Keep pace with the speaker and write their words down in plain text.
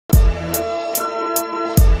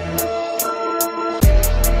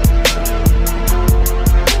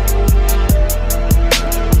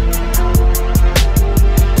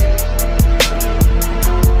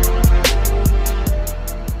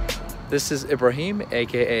This is Ibrahim,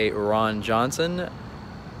 aka Ron Johnson,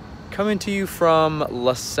 coming to you from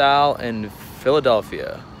La Salle in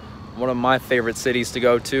Philadelphia. One of my favorite cities to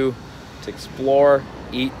go to explore,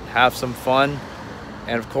 eat, have some fun,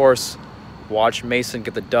 and of course, watch Mason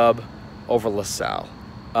get the dub over La Salle.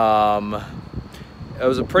 It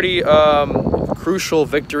was a pretty crucial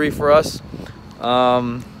victory for us.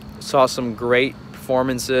 Saw some great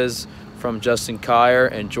performances from Justin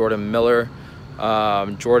Kier and Jordan Miller.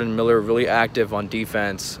 Jordan Miller really active on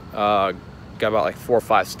defense. Got about like 4 or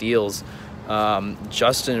 5 steals.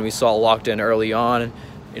 Justin, we saw locked in early on.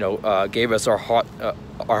 Gave us our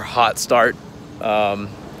hot start. I'm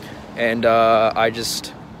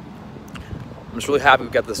just really happy we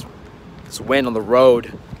got this win on the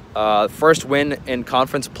road. First win in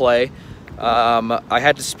conference play. I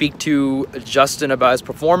had to speak to Justin about his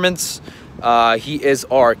performance. He is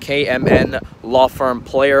our KMN law firm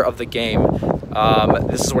player of the game.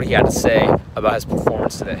 This is what he had to say about his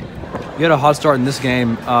performance today. You had a hot start in this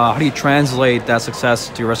game. How do you translate that success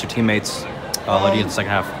to your rest of your teammates leading into the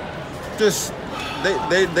second half? Just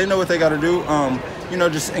they know what they got to do.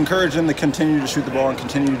 Just encourage them to continue to shoot the ball and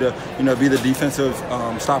continue to be the defensive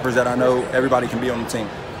stoppers that I know everybody can be on the team.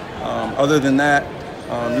 Other than that,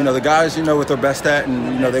 the guys what they're best at,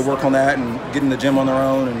 and they work on that and get in the gym on their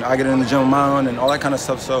own, and I get in the gym on my own, and all that kind of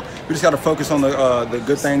stuff. So we just got to focus on the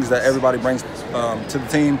good things that everybody brings to the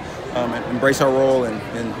team, and embrace our role, and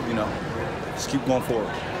just keep going forward.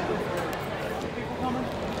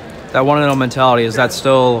 That 1-0 mentality, is that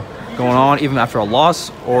still going on even after a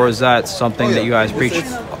loss, or is that something that you guys preach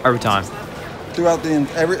every time? Throughout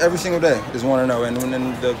every single day is 1-0, and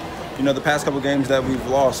in the past couple games that we've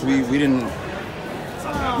lost, we didn't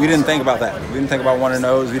think about that. We didn't think about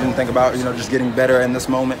 1-0s. We didn't think about just getting better in this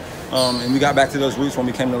moment. And we got back to those roots when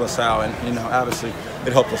we came to La Salle, and obviously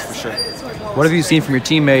it helped us for sure. What have you seen from your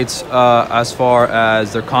teammates as far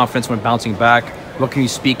as their confidence when bouncing back? What can you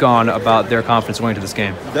speak on about their confidence going into this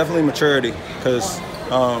game? Definitely maturity, because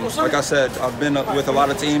like I said, I've been with a lot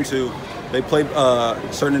of teams who they play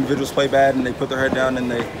certain individuals play bad and they put their head down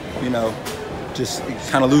and they just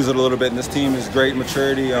kind of lose it a little bit. And this team is great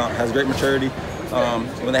maturity, has great maturity.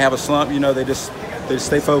 When they have a slump, they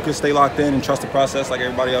stay focused, stay locked in, and trust the process like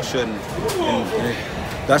everybody else should. And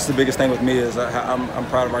that's the biggest thing with me is I'm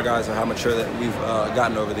proud of our guys and how mature that we've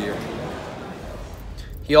gotten over the year.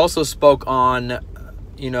 He also spoke on,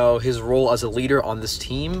 his role as a leader on this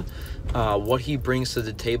team, what he brings to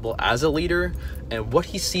the table as a leader, and what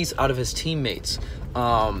he sees out of his teammates.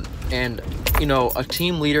 A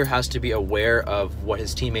team leader has to be aware of what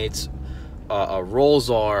his teammates' roles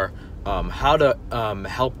are, how to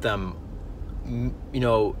help them, in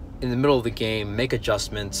the middle of the game, make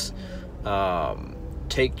adjustments,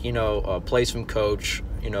 take, plays from coach,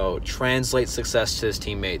 translate success to his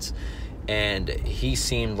teammates. And he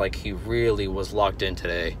seemed like he really was locked in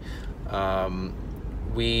today.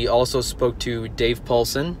 We also spoke to Dave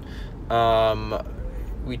Paulsen.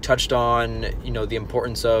 We touched on, the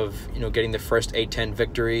importance of, getting the first A-10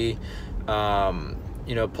 victory.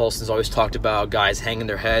 Paulsen's always talked about guys hanging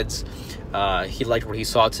their heads. He liked what he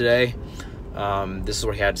saw today. This is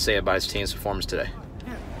what he had to say about his team's performance today.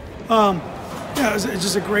 It was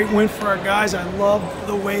just a great win for our guys. I love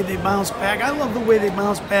the way they bounced back. I love the way they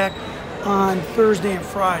bounced back on Thursday and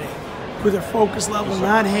Friday with their focus level,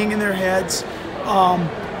 not hanging their heads.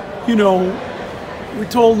 We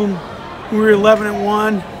told them we were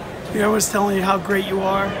 11-1. Everyone's telling you how great you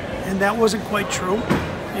are, and that wasn't quite true.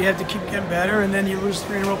 You have to keep getting better, and then you lose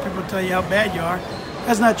 3 in a row, people tell you how bad you are.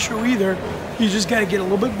 That's not true either. You just got to get a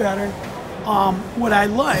little bit better. What I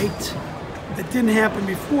liked that didn't happen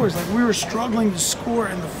before is like we were struggling to score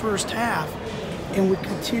in the first half, and we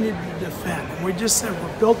continued to defend. And we just said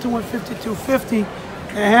we're built to win 52-50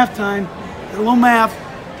 at halftime. A little math,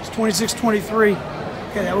 it's 26-23.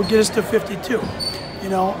 Okay, that would get us to 52.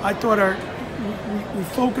 I thought we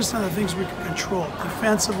focused on the things we could control.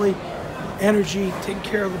 Defensively, energy, taking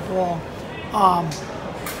care of the ball.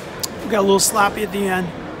 We got a little sloppy at the end.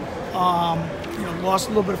 Lost a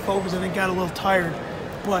little bit of focus. I think got a little tired,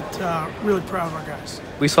 but really proud of our guys.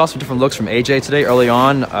 We saw some different looks from AJ today early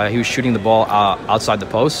on. He was shooting the ball outside the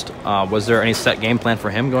post. Was there any set game plan for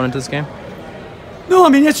him going into this game? No,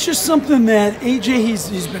 it's just something that AJ,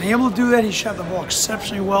 he's been able to do that. He shot the ball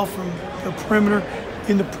exceptionally well from the perimeter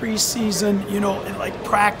in the preseason, in like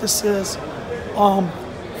practices.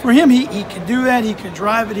 For him, he can do that. He can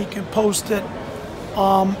drive it. He can post it.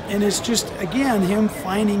 And it's just, again, him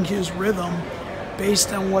finding his rhythm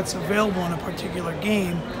based on what's available in a particular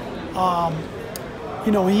game.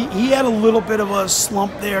 He had a little bit of a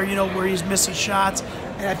slump there, where he's missing shots.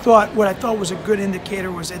 And what I thought was a good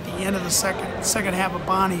indicator was at the end of the second half of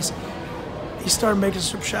Bonnie's, he started making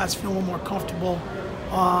some shots, feeling a little more comfortable.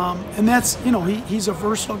 And that's, he's a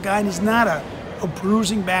versatile guy, and he's not a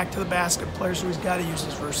bruising back to the basket player, so he's got to use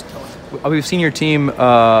his versatility. We've seen your team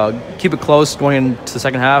keep it close going into the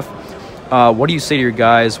second half. What do you say to your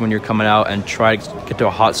guys when you're coming out and try to get to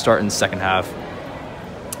a hot start in the second half?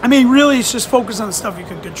 I mean, really, it's just focus on the stuff you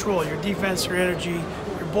can control, your defense, your energy,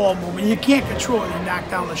 your ball movement. You can't control it, you knock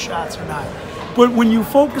down the shots or not. But when you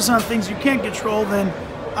focus on things you can't control, then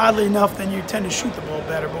oddly enough, then you tend to shoot the ball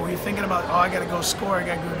better. But when you're thinking about, I got to go score, I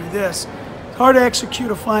got to go do this, it's hard to execute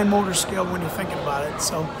a fine motor skill when you're thinking about it.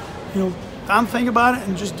 So, don't think about it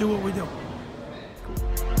and just do what we do.